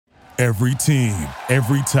Every team,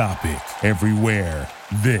 every topic, everywhere.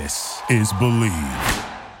 This is Believe.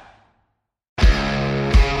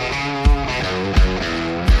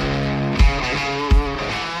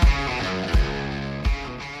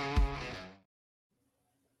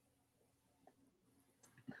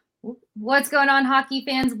 What's going on, hockey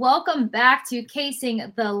fans? Welcome back to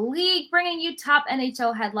Kasing the League, bringing you top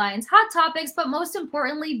NHL headlines, hot topics, but most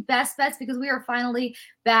importantly, best bets, because we are finally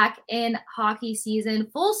back in hockey season.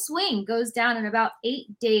 Full swing goes down in about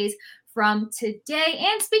 8 days from today.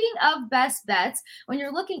 And speaking of best bets, when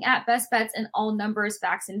you're looking at best bets in all numbers,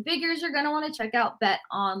 facts, and figures, you're going to want to check out Bet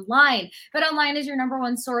Online. Bet Online is your number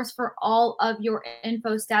one source for all of your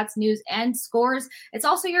info, stats, news, and scores. It's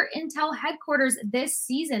also your Intel headquarters this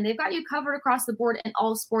season. They've got you covered across the board in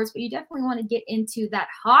all sports, but you definitely want to get into that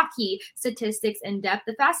hockey statistics in depth.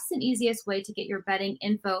 The fastest and easiest way to get your betting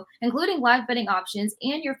info, including live betting options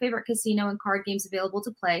and your favorite casino and card games available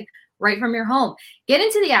to play right from your home. Get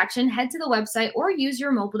into the action, head to the website or use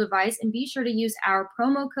your mobile device, and be sure to use our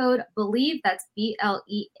promo code BELIEVE, that's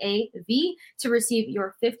BLEAV, to receive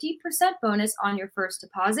your 50% bonus on your first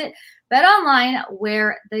deposit. Bet Online,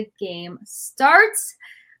 where the game starts.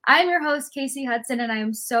 I'm your host, Kasey Hudson, and I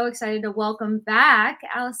am so excited to welcome back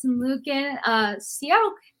Alison Lukan,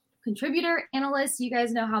 Seattle contributor, analyst. You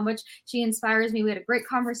guys know how much she inspires me. We had a great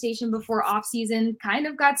conversation before off season kind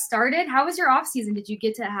of got started. How was your off season? Did you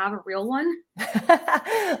get to have a real one?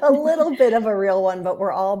 A little bit of a real one, but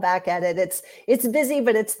we're all back at it. It's busy,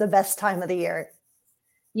 but it's the best time of the year.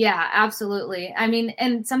 Yeah, absolutely. I mean,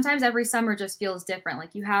 and sometimes every summer just feels different.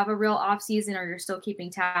 Like you have a real off season or you're still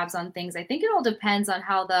keeping tabs on things. I think it all depends on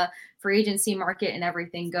how the free agency market and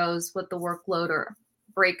everything goes, what the workload or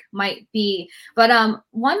break might be. But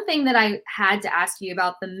one thing that I had to ask you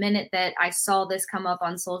about the minute that I saw this come up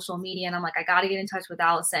on social media, and I'm like, I got to get in touch with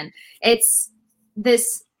Alison. It's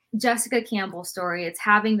this Jessica Campbell story. It's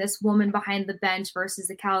having this woman behind the bench versus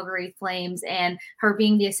the Calgary Flames and her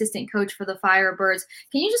being the assistant coach for the Firebirds.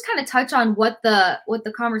 Can you just kind of touch on what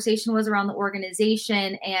the conversation was around the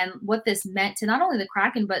organization and what this meant to not only the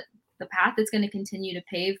Kraken, but the path that's going to continue to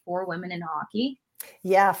pave for women in hockey?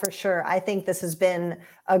 Yeah, for sure. I think this has been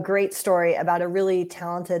a great story about a really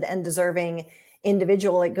talented and deserving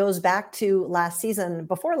individual. It goes back to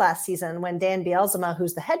before last season, when Dan Bielzema,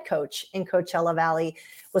 who's the head coach in Coachella Valley,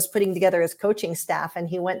 was putting together his coaching staff. And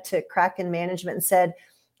he went to Kraken management and said,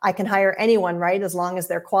 I can hire anyone, right, as long as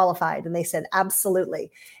they're qualified. And they said,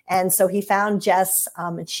 absolutely. And so he found Jess,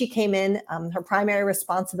 and she came in. Her primary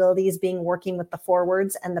responsibilities being working with the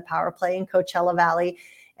forwards and the power play in Coachella Valley,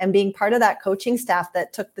 and being part of that coaching staff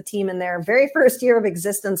that took the team in their very first year of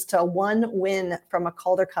existence to one win from a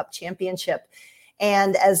Calder Cup championship.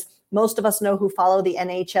 And as most of us know who follow the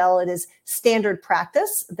NHL, it is standard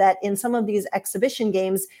practice that in some of these exhibition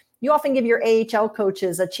games, you often give your AHL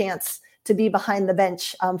coaches a chance to be behind the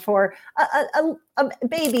bench for a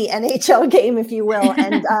baby NHL game, if you will.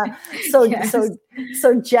 And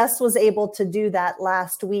so Jess was able to do that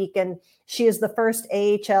last week. And she is the first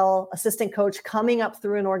AHL assistant coach coming up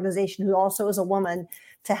through an organization who also is a woman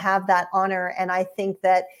to have that honor. And I think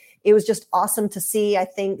that it was just awesome to see. I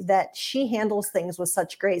think that she handles things with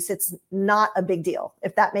such grace. It's not a big deal,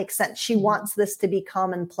 if that makes sense. She wants this to be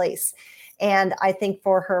commonplace. And I think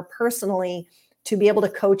for her personally, to be able to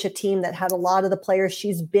coach a team that had a lot of the players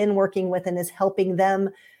she's been working with and is helping them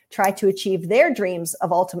try to achieve their dreams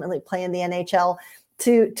of ultimately playing the NHL,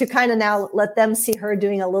 to kind of now let them see her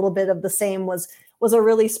doing a little bit of the same was a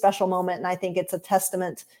really special moment. And I think it's a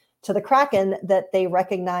testament to the Kraken that they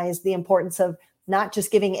recognize the importance of not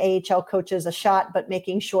just giving AHL coaches a shot, but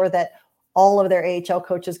making sure that all of their AHL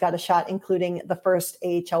coaches got a shot, including the first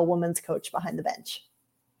AHL women's coach behind the bench.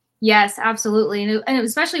 Yes, absolutely. And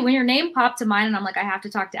especially when your name popped to mind and I'm like, I have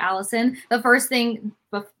to talk to Alison. The first thing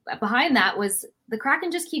behind that was the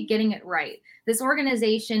Kraken just keep getting it right. This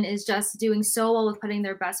organization is just doing so well with putting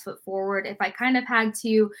their best foot forward. If I kind of had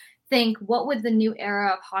to think, what would the new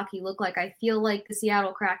era of hockey look like? I feel like the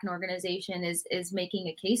Seattle Kraken organization is making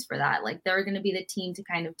a case for that. Like they're going to be the team to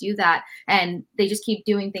kind of do that. And they just keep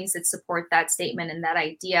doing things that support that statement and that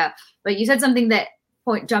idea. But you said something that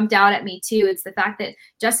jumped out at me too. It's the fact that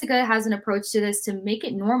Jessica has an approach to this to make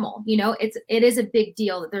it normal. You know, it is a big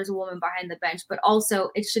deal that there's a woman behind the bench, but also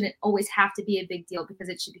it shouldn't always have to be a big deal because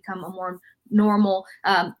it should become a more normal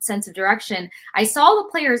sense of direction. I saw the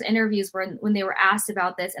players' interviews when they were asked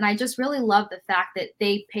about this, and I just really love the fact that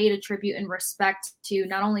they paid a tribute and respect to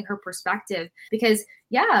not only her perspective, because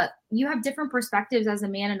yeah, you have different perspectives as a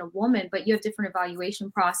man and a woman, but you have different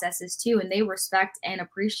evaluation processes too, and they respect and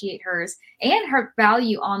appreciate hers and her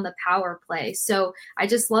value on the power play. So I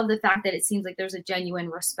just love the fact that it seems like there's a genuine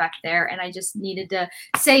respect there. And I just needed to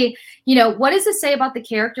say, what does it say about the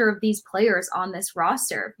character of these players on this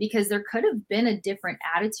roster? Because there could have been a different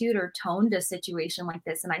attitude or tone to a situation like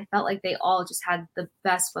this. And I felt like they all just had the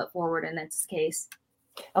best foot forward in this case.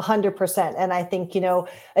 100%. And I think,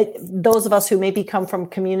 those of us who maybe come from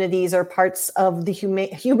communities or parts of the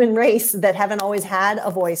human race that haven't always had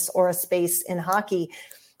a voice or a space in hockey,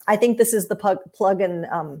 I think this is the plug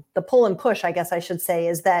and the pull and push, I guess I should say,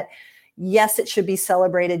 is that yes, it should be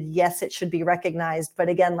celebrated. Yes, it should be recognized. But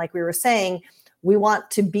again, like we were saying, we want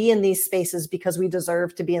to be in these spaces because we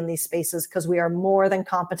deserve to be in these spaces because we are more than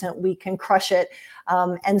competent. We can crush it.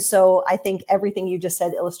 And so I think everything you just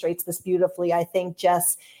said illustrates this beautifully. I think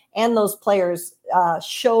Jess and those players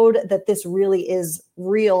showed that this really is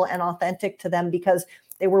real and authentic to them because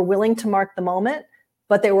they were willing to mark the moment,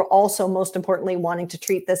 but they were also most importantly wanting to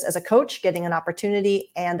treat this as a coach, getting an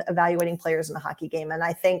opportunity and evaluating players in the hockey game. And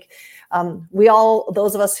I think we all,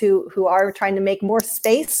 those of us who are trying to make more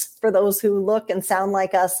space for those who look and sound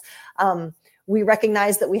like us, we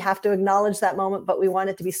recognize that we have to acknowledge that moment, but we want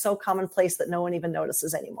it to be so commonplace that no one even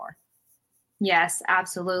notices anymore. Yes,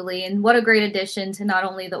 absolutely. And what a great addition to not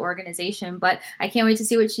only the organization, but I can't wait to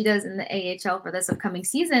see what she does in the AHL for this upcoming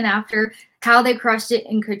season after how they crushed it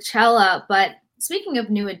in Coachella. But speaking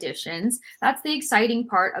of new additions, that's the exciting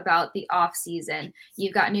part about the off season.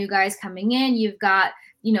 You've got new guys coming in. You've got,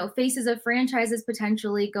 faces of franchises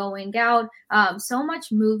potentially going out. So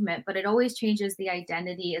much movement, but it always changes the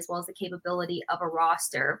identity as well as the capability of a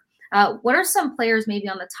roster. What are some players maybe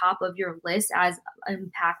on the top of your list as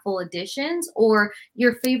impactful additions or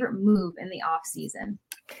your favorite move in the off season?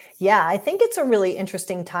 Yeah, I think it's a really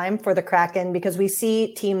interesting time for the Kraken because we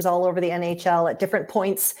see teams all over the NHL at different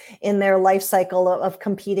points in their life cycle of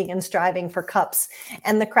competing and striving for cups.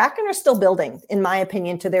 And the Kraken are still building, in my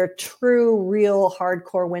opinion, to their true, real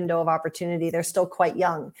hardcore window of opportunity. They're still quite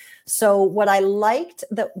young. So what I liked,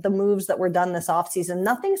 the moves that were done this offseason,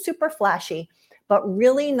 nothing super flashy, but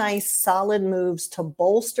really nice, solid moves to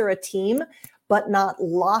bolster a team, but not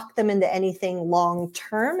lock them into anything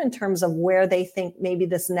long-term in terms of where they think maybe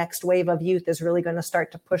this next wave of youth is really going to start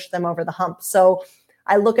to push them over the hump. So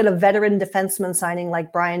I look at a veteran defenseman signing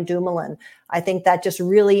like Brian Dumoulin. I think that just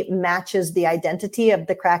really matches the identity of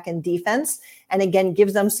the Kraken defense. And again,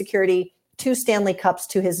 gives them security, 2 Stanley Cups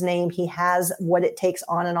to his name. He has what it takes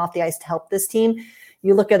on and off the ice to help this team.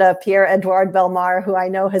 You look at a Pierre-Edouard Bellemare, who I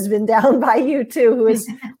know has been down by you too, who is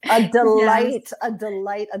a delight, yes. a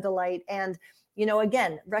delight. And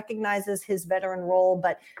again, recognizes his veteran role,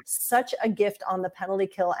 but such a gift on the penalty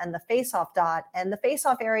kill and the face-off dot. And the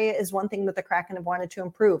face-off area is one thing that the Kraken have wanted to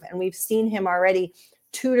improve. And we've seen him already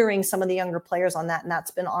tutoring some of the younger players on that. And that's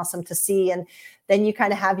been awesome to see. And then you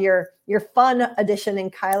kind of have your fun addition in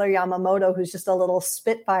Kyler Yamamoto, who's just a little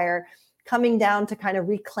spitfire coming down to kind of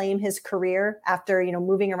reclaim his career after,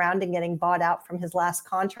 moving around and getting bought out from his last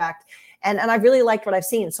contract. And I really liked what I've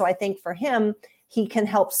seen. So I think for him, he can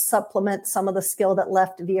help supplement some of the skill that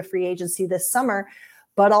left via free agency this summer,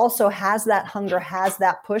 but also has that hunger, has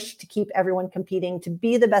that push to keep everyone competing, to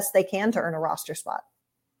be the best they can to earn a roster spot.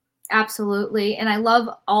 Absolutely. And I love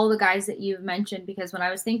all the guys that you've mentioned, because when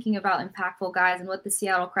I was thinking about impactful guys and what the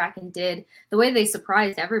Seattle Kraken did, the way they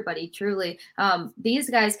surprised everybody, truly, these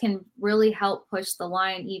guys can really help push the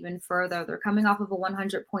line even further. They're coming off of a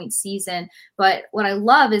 100-point season. But what I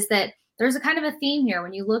love is that there's a kind of a theme here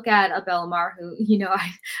when you look at a Bellemare, who,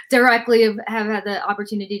 I directly have had the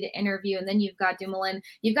opportunity to interview. And then you've got Dumoulin.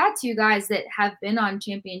 You've got 2 guys that have been on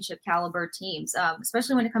championship caliber teams,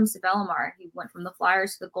 especially when it comes to Bellemare. He went from the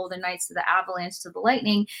Flyers to the Golden Knights to the Avalanche to the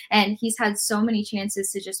Lightning. And he's had so many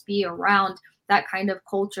chances to just be around that kind of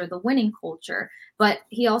culture, the winning culture. But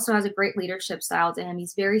he also has a great leadership style to him.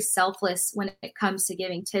 He's very selfless when it comes to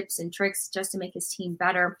giving tips and tricks just to make his team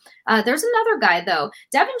better. There's another guy, though,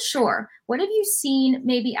 Devin Shore. What have you seen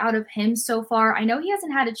maybe out of him so far? I know he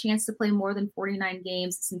hasn't had a chance to play more than 49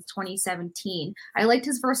 games since 2017. I liked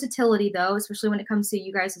his versatility, though, especially when it comes to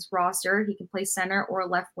you guys' roster. He can play center or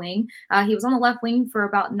left wing. He was on the left wing for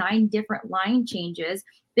about 9 different line changes.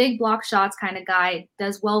 Big block shots kind of guy,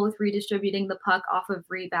 does well with redistributing the puck off of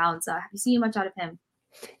rebounds. Have you seen much out of him?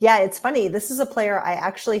 Yeah, it's funny. This is a player I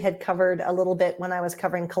actually had covered a little bit when I was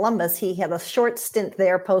covering Columbus. He had a short stint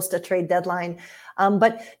there post a trade deadline.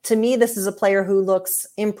 But to me, this is a player who looks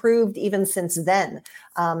improved even since then.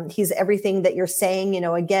 He's everything that you're saying.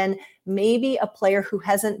 Again, maybe a player who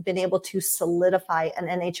hasn't been able to solidify an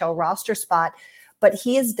NHL roster spot, but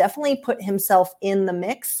he has definitely put himself in the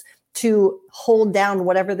mix to hold down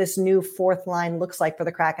whatever this new fourth line looks like for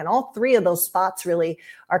the Kraken. All three of those spots really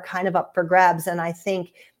are kind of up for grabs. And I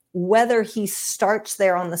think whether he starts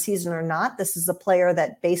there on the season or not, this is a player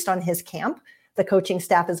that, based on his camp, the coaching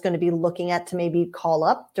staff is going to be looking at to maybe call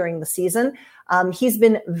up during the season. He's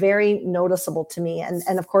been very noticeable to me.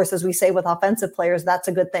 And of course, as we say with offensive players, that's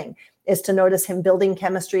a good thing, is to notice him building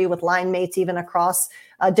chemistry with line mates, even across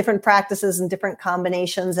different practices and different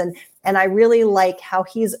combinations. And I really like how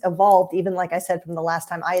he's evolved, even like I said, from the last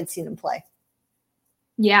time I had seen him play.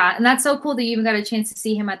 Yeah, and that's so cool that you even got a chance to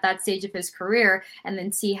see him at that stage of his career and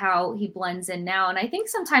then see how he blends in now. And I think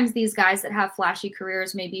sometimes these guys that have flashy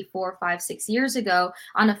careers maybe 4, 5, 6 years ago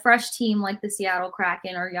on a fresh team like the Seattle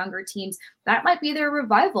Kraken or younger teams, that might be their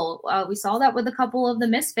revival. We saw that with a couple of the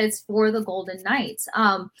misfits for the Golden Knights.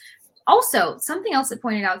 Also, something else that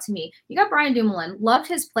pointed out to me, you got Brian Dumoulin, loved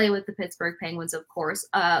his play with the Pittsburgh Penguins, of course.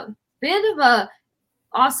 Bit of a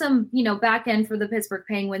awesome, back end for the Pittsburgh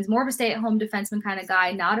Penguins, more of a stay-at-home defenseman kind of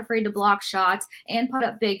guy, not afraid to block shots and put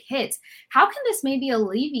up big hits. How can this maybe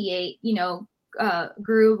alleviate,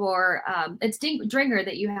 Groove or it's Dringer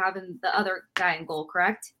that you have in the other guy in goal,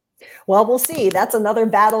 correct? Well, we'll see. That's another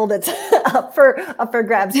battle that's up for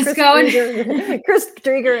grabs. Chris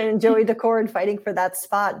Driedger and Joey Decord fighting for that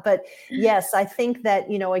spot. But yes, I think that,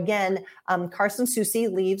 again, Carson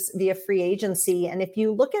Soucy leaves via free agency. And if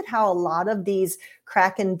you look at how a lot of these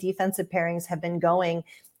Kraken defensive pairings have been going,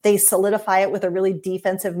 they solidify it with a really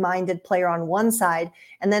defensive-minded player on one side,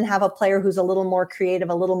 and then have a player who's a little more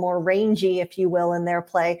creative, a little more rangy, if you will, in their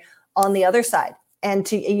play on the other side. And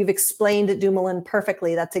you've explained Dumoulin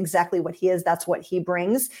perfectly. That's exactly what he is. That's what he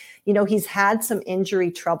brings. He's had some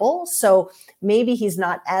injury trouble, so maybe he's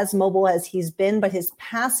not as mobile as he's been, but his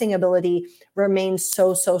passing ability remains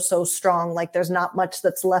so strong. Like there's not much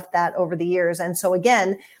that's left that over the years. And so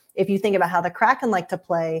again, if you think about how the Kraken like to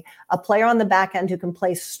play, a player on the back end who can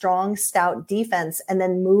play strong, stout defense and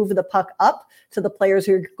then move the puck up to the players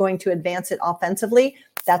who are going to advance it offensively,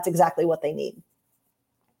 that's exactly what they need.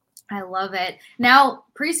 I love it. Now,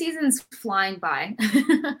 preseason's flying by.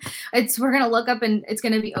 We're going to look up and it's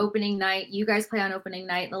going to be opening night. You guys play on opening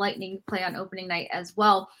night. The Lightning play on opening night as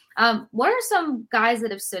well. What are some guys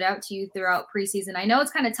that have stood out to you throughout preseason? I know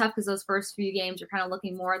it's kind of tough because those first few games you're kind of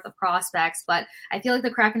looking more at the prospects, but I feel like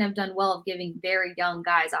the Kraken have done well of giving very young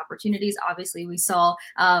guys opportunities. Obviously, we saw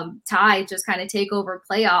Ty just kind of take over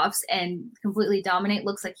playoffs and completely dominate.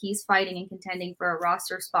 Looks like he's fighting and contending for a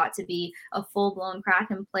roster spot to be a full-blown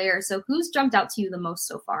Kraken player. So who's jumped out to you the most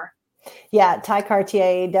so far? Yeah, Ty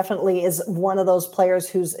Cartier definitely is one of those players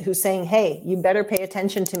who's saying, hey, you better pay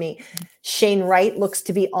attention to me. Shane Wright looks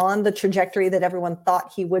to be on the trajectory that everyone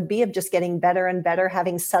thought he would be, of just getting better and better,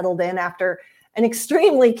 having settled in after an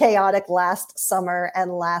extremely chaotic last summer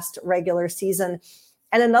and last regular season.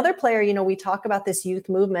 And another player, we talk about this youth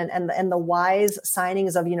movement and the wise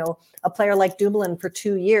signings of, a player like Dumoulin for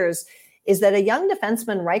 2 years, is that a young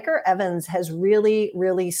defenseman, Riker Evans, has really,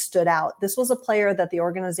 really stood out. This was a player that the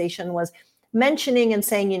organization was mentioning and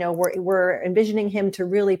saying, we're envisioning him to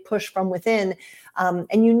really push from within.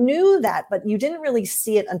 And you knew that, but you didn't really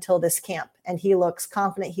see it until this camp. And he looks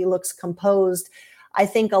confident. He looks composed. I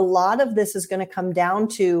think a lot of this is going to come down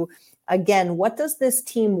to, again, what does this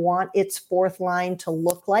team want its fourth line to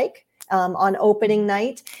look like on opening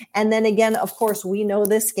night? And then again, of course, we know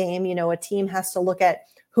this game, a team has to look at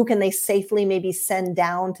who can they safely maybe send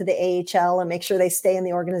down to the AHL and make sure they stay in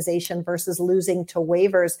the organization versus losing to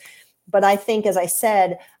waivers. But I think, as I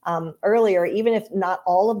said earlier, even if not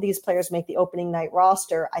all of these players make the opening night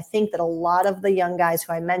roster, I think that a lot of the young guys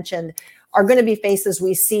who I mentioned are going to be faces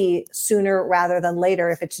we see sooner rather than later,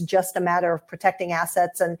 if it's just a matter of protecting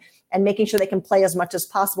assets and making sure they can play as much as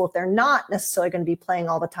possible if they're not necessarily going to be playing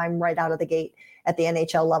all the time right out of the gate at the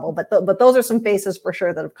NHL level. But those are some faces for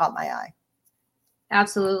sure that have caught my eye.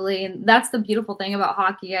 Absolutely. And that's the beautiful thing about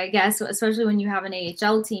hockey, I guess, especially when you have an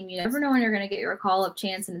AHL team. You never know when you're going to get your call-up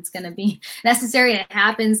chance and it's going to be necessary, and it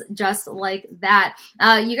happens just like that.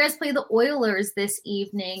 You guys play the Oilers this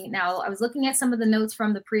evening. Now, I was looking at some of the notes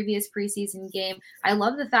from the previous preseason game. I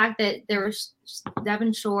love the fact that there was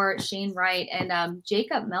Devin Shore, Shane Wright, and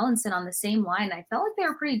Jacob Melanson on the same line. I felt like they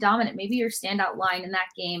were pretty dominant. Maybe your standout line in that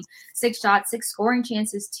game. 6 shots, 6 scoring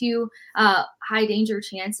chances, 2 high danger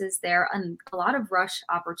chances there, and a lot of rush rush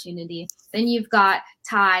opportunity. Then you've got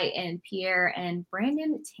Ty and Pierre and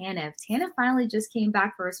Brandon Tanev. Tanev finally just came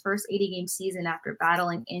back for his first 80-game season after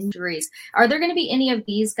battling injuries. Are there going to be any of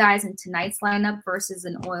these guys in tonight's lineup versus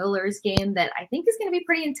an Oilers game that I think is going to be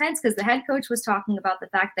pretty intense? Because the head coach was talking about the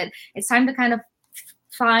fact that it's time to kind of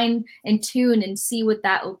fine and tune and see what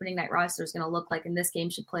that opening night roster is going to look like, and this game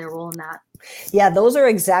should play a role in that. Yeah, those are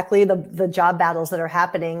exactly the job battles that are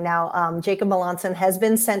happening now. Jacob Melanson has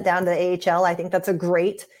been sent down to the AHL. I think that's a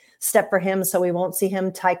great step for him, so we won't see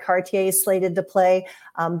him. Ty Cartier is slated to play.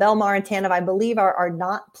 Belmar and Tanev, I believe, are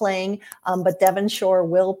not playing, but Devon Shore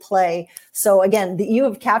will play. So again, you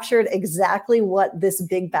have captured exactly what this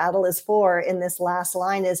big battle is for in this last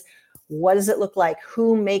line is, what does it look like?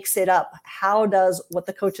 Who makes it up? How does what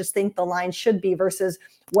the coaches think the line should be versus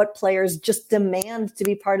what players just demand to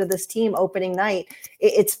be part of this team opening night?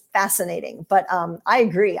 It's fascinating. But I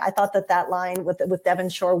agree. I thought that line with Devon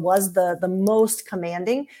Shore was the most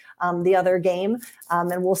commanding the other game.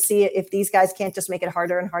 And we'll see if these guys can't just make it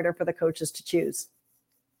harder and harder for the coaches to choose.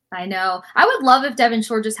 I know. I would love if Devon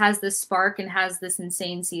Shore just has this spark and has this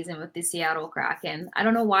insane season with the Seattle Kraken. I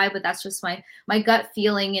don't know why, but that's just my gut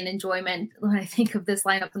feeling and enjoyment when I think of this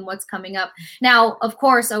lineup and what's coming up. Now, of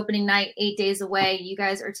course, opening night, 8 days away, you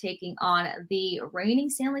guys are taking on the reigning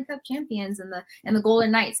Stanley Cup champions and the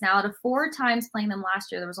Golden Knights. Now, out of 4 times playing them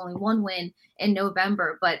last year, there was only 1 win in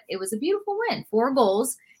November, but it was a beautiful win, 4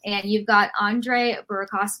 goals. And you've got Andre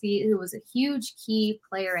Burakovsky, who was a huge key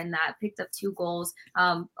player in that, picked up 2 goals.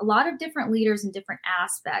 A lot of different leaders in different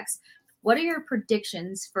aspects. What are your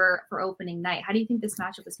predictions for opening night? How do you think this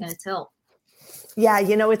matchup is going to tilt? Yeah,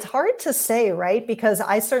 it's hard to say, right? Because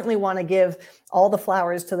I certainly want to give all the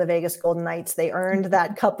flowers to the Vegas Golden Knights. They earned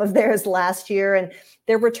that cup of theirs last year, and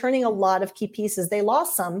they're returning a lot of key pieces. They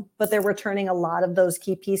lost some, but they're returning a lot of those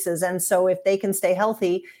key pieces. And so if they can stay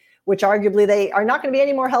healthy, which arguably they are not going to be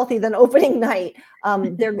any more healthy than opening night,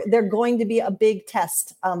 they're going to be a big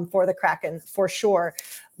test for the Kraken for sure.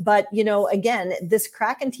 But, again, this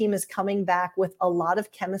Kraken team is coming back with a lot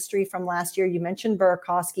of chemistry from last year. You mentioned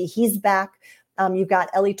Burakovsky. He's back. You've got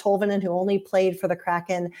Eli Tolvanen, who only played for the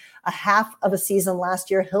Kraken a half of a season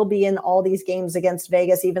last year. He'll be in all these games against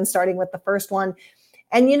Vegas, even starting with the first one.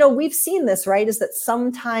 And, we've seen this, right, is that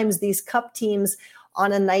sometimes these cup teams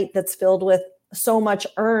on a night that's filled with so much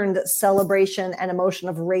earned celebration and emotion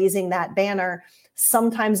of raising that banner,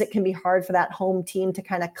 sometimes it can be hard for that home team to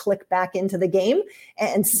kind of click back into the game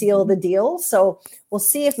and seal the deal. So we'll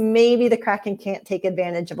see if maybe the Kraken can't take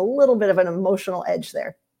advantage of a little bit of an emotional edge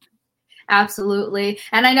there. Absolutely.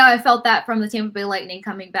 And I know I felt that from the Tampa Bay Lightning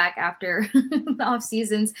coming back after the off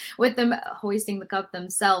seasons with them hoisting the cup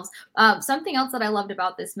themselves. Something else that I loved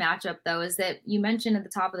about this matchup, though, is that you mentioned at the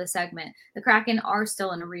top of the segment, the Kraken are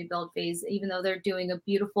still in a rebuild phase, even though they're doing a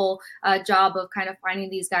beautiful job of kind of finding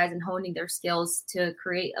these guys and honing their skills to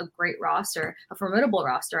create a great roster, a formidable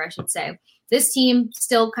roster, I should say. This team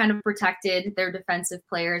still kind of protected their defensive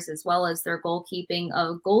players as well as their goalkeeping,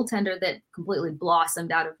 a goaltender that completely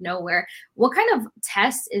blossomed out of nowhere. What kind of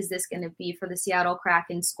test is this going to be for the Seattle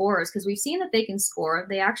Kraken scorers? Because we've seen that they can score.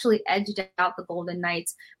 They actually edged out the Golden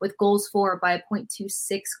Knights with goals for by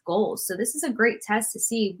 0.26 goals. So this is a great test to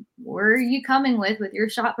see where are you coming with your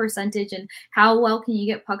shot percentage and how well can you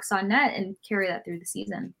get pucks on net and carry that through the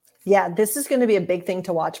season. Yeah, this is going to be a big thing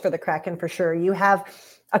to watch for the Kraken for sure. You have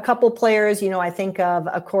a couple players, I think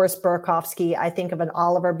of course, Burakovsky. I think of an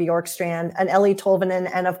Oliver Bjorkstrand, an Eli Tolvanen,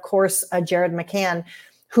 and of course, Jared McCann,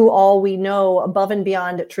 who all we know above and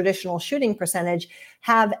beyond traditional shooting percentage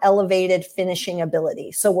have elevated finishing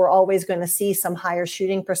ability. So we're always going to see some higher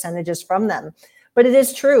shooting percentages from them. But it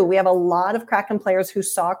is true. We have a lot of Kraken players who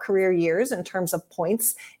saw career years in terms of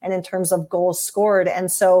points and in terms of goals scored.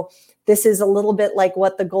 And so this is a little bit like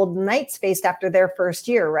what the Golden Knights faced after their first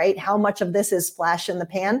year, right? How much of this is flash in the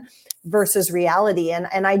pan versus reality?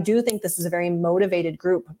 And I do think this is a very motivated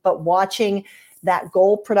group, but watching that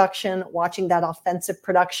goal production, watching that offensive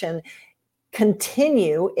production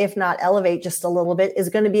continue, if not elevate just a little bit, is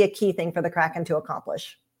going to be a key thing for the Kraken to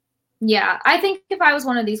accomplish. Yeah, I think if I was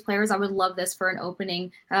one of these players, I would love this for an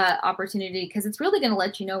opening opportunity because it's really going to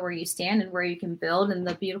let you know where you stand and where you can build. And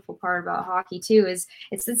the beautiful part about hockey too is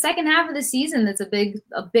it's the second half of the season that's a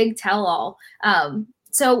big tell-all.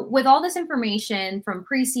 So with all this information from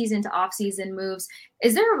preseason to off-season moves,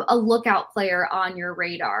 is there a lookout player on your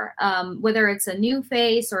radar? Whether it's a new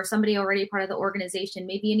face or somebody already part of the organization,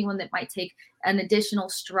 maybe anyone that might take an additional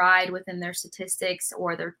stride within their statistics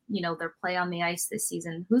or their play on the ice this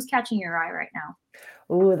season. Who's catching your eye right now?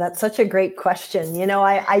 Ooh, that's such a great question.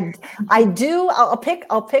 I do. I'll pick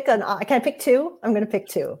can I pick two? I'm going to pick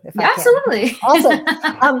two. If I can. Absolutely.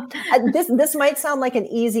 Awesome. This might sound like an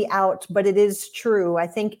easy out, but it is true. I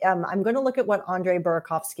think I'm going to look at what Andrei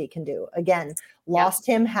Burakovsky can do. Again, lost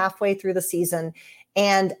him halfway through the season.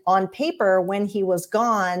 And on paper, when he was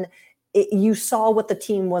gone, you saw what the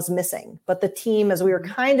team was missing. But the team, as we were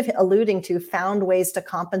kind of alluding to, found ways to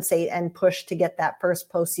compensate and push to get that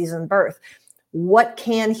first postseason berth. What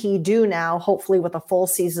can he do now, hopefully with a full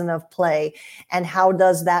season of play? And how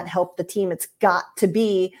does that help the team? It's got to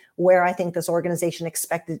be where I think this organization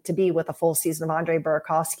expected it to be with a full season of Andrei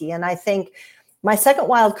Burakovsky. And I think my second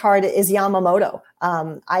wild card is Yamamoto.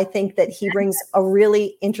 I think that he brings a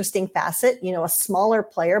really interesting facet, a smaller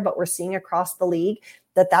player, but we're seeing across the league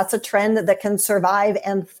that's a trend that can survive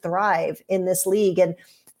and thrive in this league. And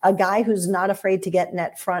a guy who's not afraid to get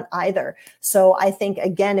net front either. So I think,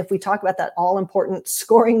 again, if we talk about that all important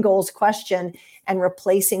scoring goals question and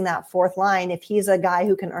replacing that fourth line, if he's a guy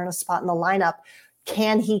who can earn a spot in the lineup,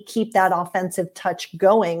 can he keep that offensive touch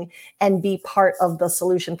going and be part of the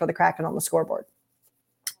solution for the Kraken on the scoreboard?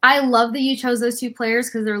 I love that you chose those two players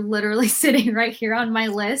because they're literally sitting right here on my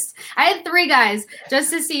list. I had three guys just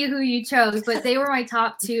to see who you chose, but they were my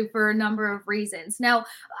top two for a number of reasons. Now,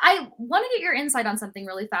 I want to get your insight on something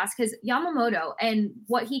really fast because Yamamoto and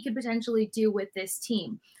what he could potentially do with this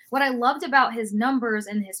team. What I loved about his numbers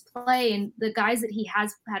and his play and the guys that he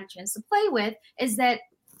has had a chance to play with is that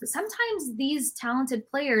sometimes these talented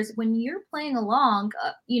players, when you're playing along,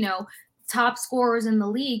 top scorers in the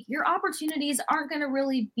league, your opportunities aren't going to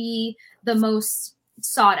really be the most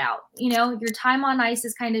sought out. Your time on ice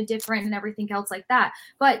is kind of different and everything else like that.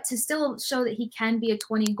 But to still show that he can be a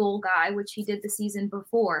 20-goal guy, which he did the season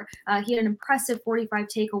before, he had an impressive 45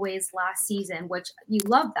 takeaways last season, which you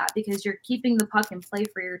love that because you're keeping the puck in play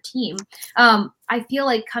for your team. I feel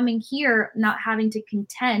like coming here, not having to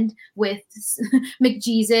contend with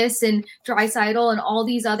McJesus and Draisaitl and all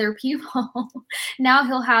these other people, now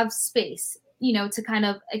he'll have space to kind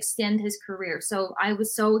of extend his career. So I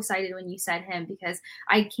was so excited when you said him because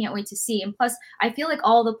I can't wait to see. And plus, I feel like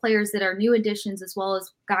all the players that are new additions, as well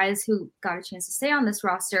as guys who got a chance to stay on this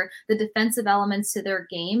roster, the defensive elements to their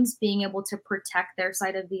games, being able to protect their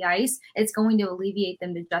side of the ice, it's going to alleviate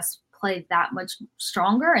them to just play that much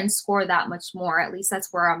stronger and score that much more. At least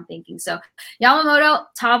that's where I'm thinking. So Yamamoto,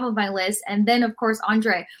 top of my list. And then, of course,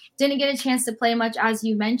 Andrei didn't get a chance to play much, as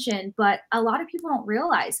you mentioned, but a lot of people don't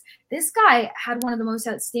realize this guy had one of the most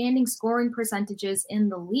outstanding scoring percentages in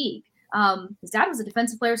the league. His dad was a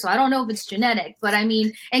defensive player, so I don't know if it's genetic, but I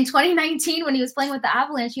mean, in 2019, when he was playing with the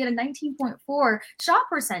Avalanche, he had a 19.4 shot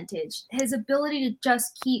percentage. His ability to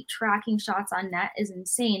just keep tracking shots on net is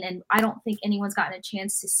insane. And I don't think anyone's gotten a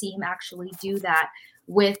chance to see him actually do that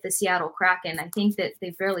with the Seattle Kraken. I think that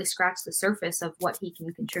they've barely scratched the surface of what he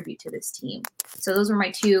can contribute to this team. So those were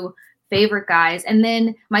my two favorite guys. And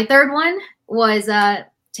then my third one was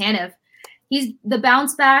Tanev. He's the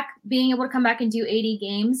bounce back, being able to come back and do 80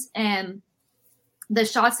 games, and the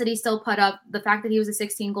shots that he still put up, the fact that he was a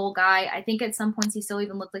 16-goal guy. I think at some points he still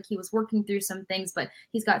even looked like he was working through some things, but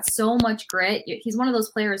he's got so much grit. He's one of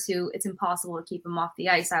those players who it's impossible to keep him off the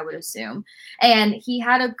ice, I would assume. And he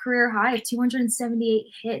had a career high of 278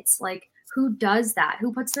 hits. Like, who does that?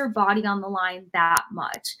 Who puts their body on the line that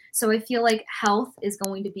much? So I feel like health is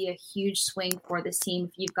going to be a huge swing for this team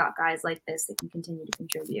if you've got guys like this that can continue to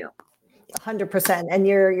contribute. 100%. And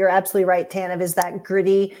you're absolutely right. Tanev is that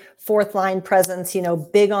gritty fourth line presence,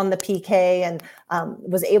 big on the PK, and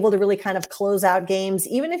was able to really kind of close out games.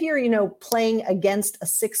 Even if you're, playing against a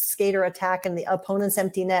sixth skater attack and the opponent's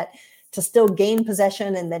empty net, to still gain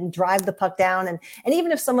possession and then drive the puck down. And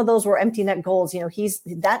even if some of those were empty net goals, he's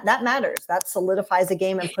that matters. That solidifies a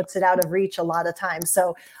game and puts it out of reach a lot of times.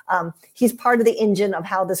 So he's part of the engine of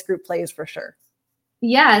how this group plays for sure.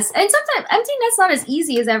 Yes. And sometimes empty net's not as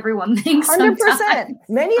easy as everyone thinks. 100%.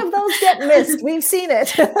 Many of those get missed. We've seen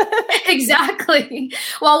it. Exactly.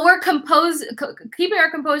 While we're keeping our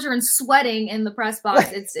composure and sweating in the press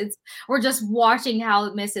box, it's we're just watching how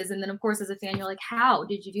it misses. And then, of course, as a fan, you're like, how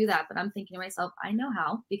did you do that? But I'm thinking to myself, I know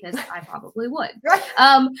how, because I probably would.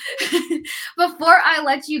 Before I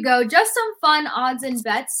let you go, just some fun odds and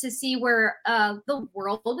bets to see where the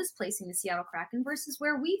world is placing the Seattle Kraken versus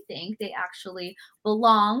where we think they actually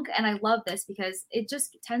belong. And I love this because it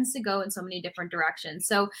just tends to go in so many different directions.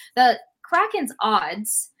 So the Kraken's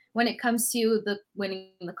odds when it comes to the winning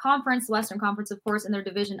the conference, the Western Conference, of course, and their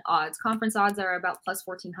division odds. Conference odds are about plus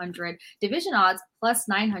 1,400. Division odds plus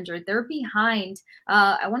 900. They're behind,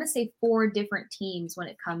 I want to say 4 different teams when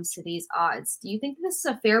it comes to these odds. Do you think this is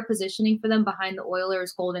a fair positioning for them behind the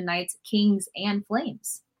Oilers, Golden Knights, Kings, and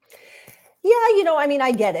Flames? Yeah,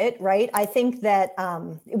 I get it, right? I think that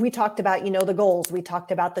we talked about, the goals. We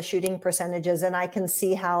talked about the shooting percentages, and I can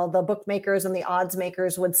see how the bookmakers and the odds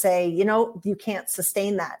makers would say, you can't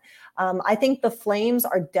sustain that. I think the Flames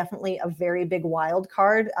are definitely a very big wild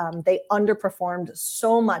card. They underperformed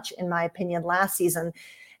so much, in my opinion, last season,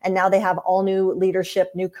 and now they have all new leadership,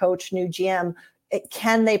 new coach, new GM.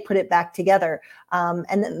 Can they put it back together? And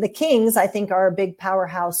then the Kings, I think, are a big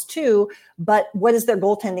powerhouse too. But what is their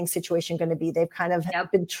goaltending situation going to be? They've kind of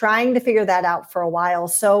been trying to figure that out for a while.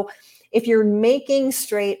 So if you're making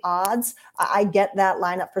straight odds, I get that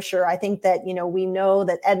lineup for sure. I think that, we know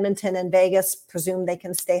that Edmonton and Vegas presume they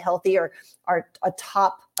can stay healthy or are a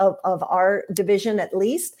top of our division at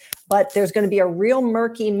least. But there's going to be a real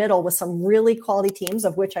murky middle with some really quality teams,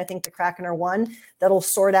 of which I think the Kraken are one, that'll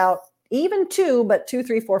sort out even 2, but 2,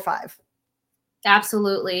 3, 4, 5.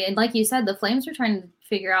 Absolutely. And like you said, the Flames are trying to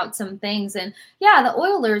figure out some things. And yeah, the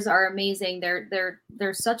Oilers are amazing. They're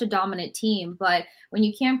such a dominant team. But when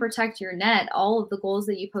you can't protect your net, all of the goals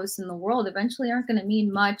that you post in the world eventually aren't going to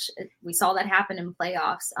mean much. We saw that happen in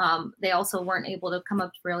playoffs. They also weren't able to come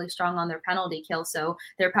up really strong on their penalty kill. So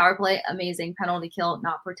their power play, amazing. Penalty kill,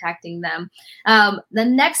 not protecting them. The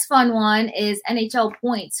next fun one is NHL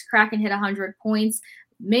points. Kraken hit 100 points.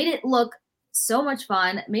 Made it look so much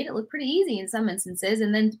fun, made it look pretty easy in some instances,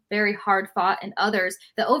 and then very hard fought in others.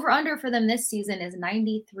 The over-under for them this season is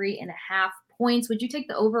 93.5 points. Would you take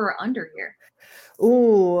the over or under here?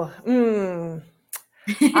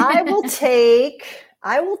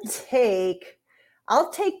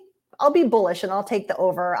 I'll be bullish and I'll take the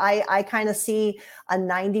over. I kind of see a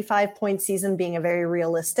 95-point season being a very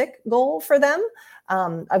realistic goal for them.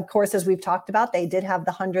 Of course, as we've talked about, they did have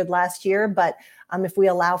the 100 last year, but if we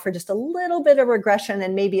allow for just a little bit of regression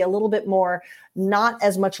and maybe a little bit more, not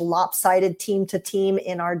as much lopsided team to team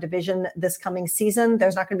in our division this coming season,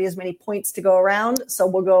 there's not going to be as many points to go around. So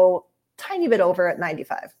we'll go tiny bit over at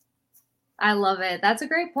 95. I love it. That's a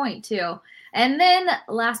great point too. And then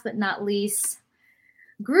last but not least,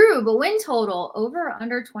 Grube, a win total over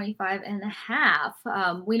under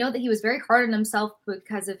 25.5. We know that he was very hard on himself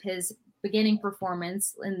because of his beginning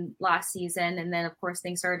performance in last season. And then, of course,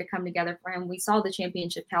 things started to come together for him. We saw the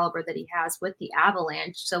championship caliber that he has with the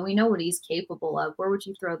Avalanche. So we know what he's capable of. Where would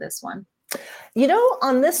you throw this one?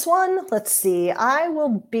 On this one, let's see. I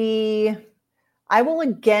will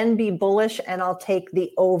again be bullish and I'll take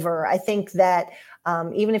the over. I think that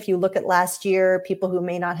even if you look at last year, people who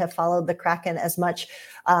may not have followed the Kraken as much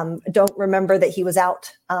don't remember that he was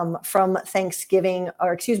out from Thanksgiving,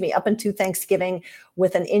 up until Thanksgiving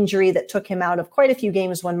with an injury that took him out of quite a few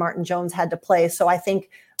games when Martin Jones had to play. So I think,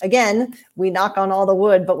 again, we knock on all the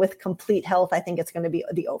wood, but with complete health, I think it's going to be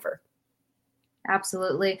the over.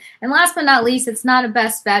 Absolutely. And last but not least, it's not a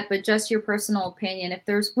best bet, but just your personal opinion. If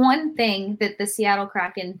there's one thing that the Seattle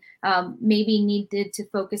Kraken maybe needed to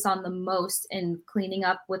focus on the most in cleaning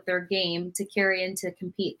up with their game to carry into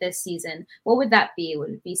compete this season, what would that be? Would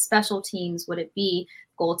it be special teams? Would it be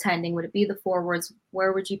goaltending? Would it be the forwards?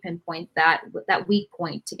 Where would you pinpoint that weak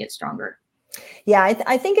point to get stronger? Yeah,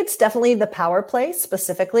 I think it's definitely the power play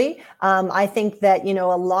specifically. I think that, a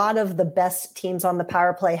lot of the best teams on the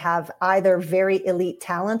power play have either very elite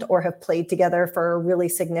talent or have played together for a really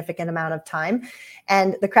significant amount of time.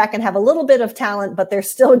 And the Kraken have a little bit of talent, but they're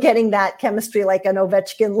still getting that chemistry like an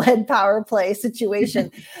Ovechkin-led power play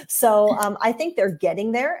situation. So I think they're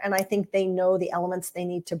getting there, and I think they know the elements they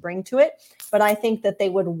need to bring to it. But I think that they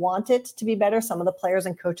would want it to be better. Some of the players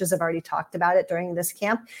and coaches have already talked about it during this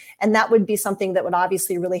camp, and that would be something that would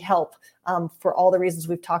obviously really help for all the reasons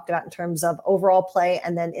we've talked about in terms of overall play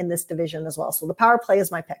and then in this division as well. So the power play is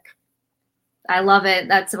my pick. I love it.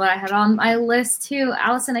 That's what I had on my list too.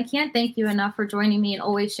 Alison, I can't thank you enough for joining me and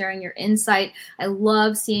always sharing your insight. I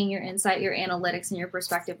love seeing your insight, your analytics, and your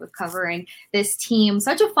perspective with covering this team.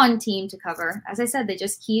 Such a fun team to cover. As I said, they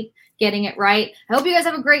just keep getting it right. I hope you guys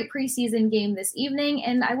have a great preseason game this evening,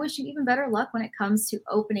 and I wish you even better luck when it comes to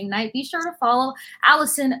opening night. Be sure to follow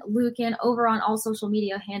Alison Lukan over on all social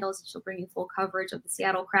media handles. She'll bring you full coverage of the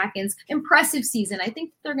Seattle Kraken's impressive season. I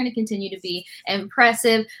think they're going to continue to be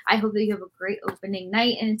impressive. I hope that you have a great opening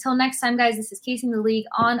night. And until next time, guys, this is Kasing the League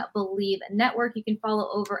on Believe Network. You can follow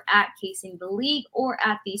over at Kasing the League or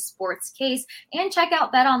at the Sports Case, and check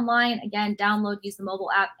out Bet Online. Again, download, use the mobile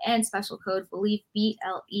app, and special code Believe,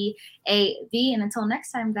 BLEAV. And until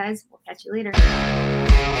next time, guys, we'll catch you later.